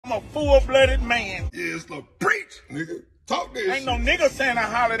I'm a full-blooded man. Yeah, it's the preach, nigga. Talk this Ain't shit. no nigga saying I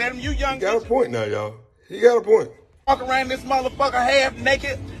hollered at him. You young He got bitch. a point now, y'all. He got a point. Walk around this motherfucker half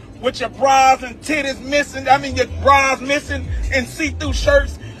naked with your bras and titties missing. I mean, your bras missing and see-through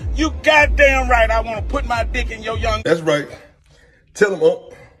shirts. You goddamn right I want to put my dick in your young... That's right. Tell him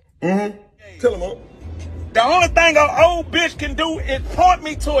up. Tell him up. The only thing an old bitch can do is point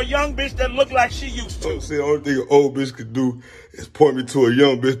me to a young bitch that look like she used to. See, the only thing an old bitch could do is point me to a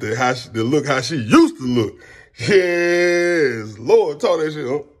young bitch that look how she used to look. Yes, Lord, talk that shit,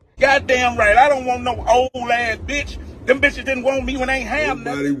 huh? Goddamn right. I don't want no old ass bitch. Them bitches didn't want me when they ain't have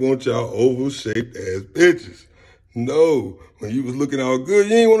nothing. Nobody want y'all oval-shaped ass bitches. No, when you was looking all good,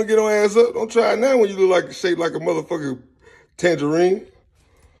 you ain't want to get on ass up. Don't try it now when you look like shaped like a motherfucking tangerine.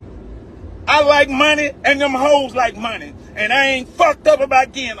 I like money, and them hoes like money. And I ain't fucked up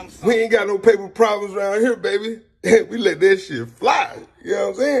about getting them. We ain't got no paper problems around here, baby. We let that shit fly. You know what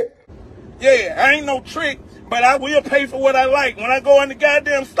I'm saying? Yeah, I ain't no trick, but I will pay for what I like. When I go in the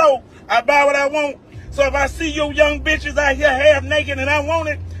goddamn store, I buy what I want. So if I see your young bitches out here half naked and I want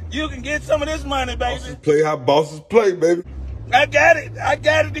it, you can get some of this money, baby. Bosses play how bosses play, baby. I got it. I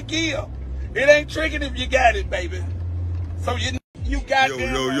got it to give. It ain't tricking if you got it, baby. So you got it.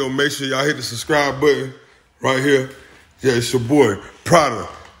 Yo, make sure y'all hit the subscribe button right here. Yeah, it's your boy, Prada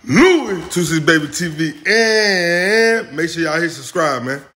Louis, 26 Baby TV. And make sure y'all hit subscribe, man.